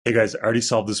Hey guys, I already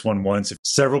solved this one once.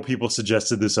 Several people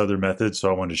suggested this other method, so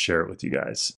I wanted to share it with you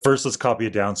guys. First, let's copy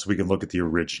it down so we can look at the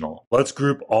original. Let's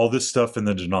group all this stuff in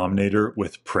the denominator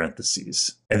with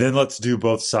parentheses. And then let's do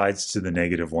both sides to the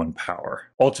 -1 power.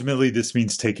 Ultimately, this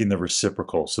means taking the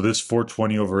reciprocal. So this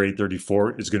 420 over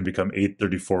 834 is going to become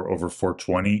 834 over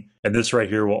 420. And this right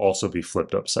here will also be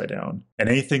flipped upside down. And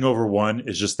anything over 1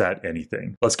 is just that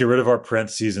anything. Let's get rid of our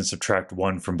parentheses and subtract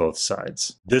 1 from both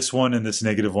sides. This 1 and this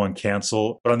 -1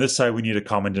 cancel, but on this side we need a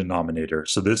common denominator.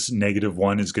 So this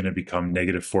 -1 is going to become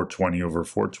 -420 over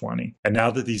 420. And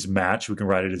now that these match, we can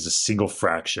write it as a single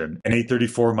fraction. And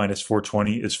 834 minus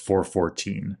 420 is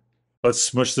 414. Let's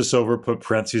smush this over, put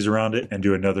parentheses around it, and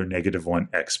do another -1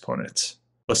 exponent.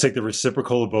 Let's take the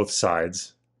reciprocal of both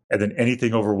sides, and then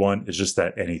anything over 1 is just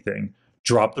that anything.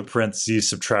 Drop the parentheses,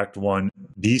 subtract 1,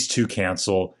 these two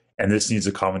cancel, and this needs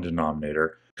a common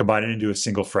denominator. Combine it into a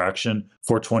single fraction,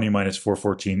 420 minus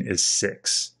 414 is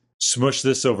 6. Smush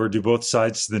this over, do both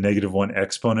sides to the -1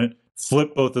 exponent,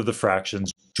 flip both of the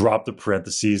fractions, drop the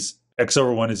parentheses, x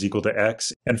over 1 is equal to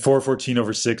x, and 414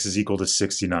 over 6 is equal to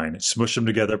 69. Smush them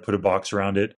together, put a box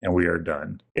around it, and we are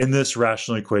done. In this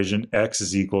rational equation, x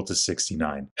is equal to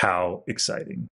 69. How exciting.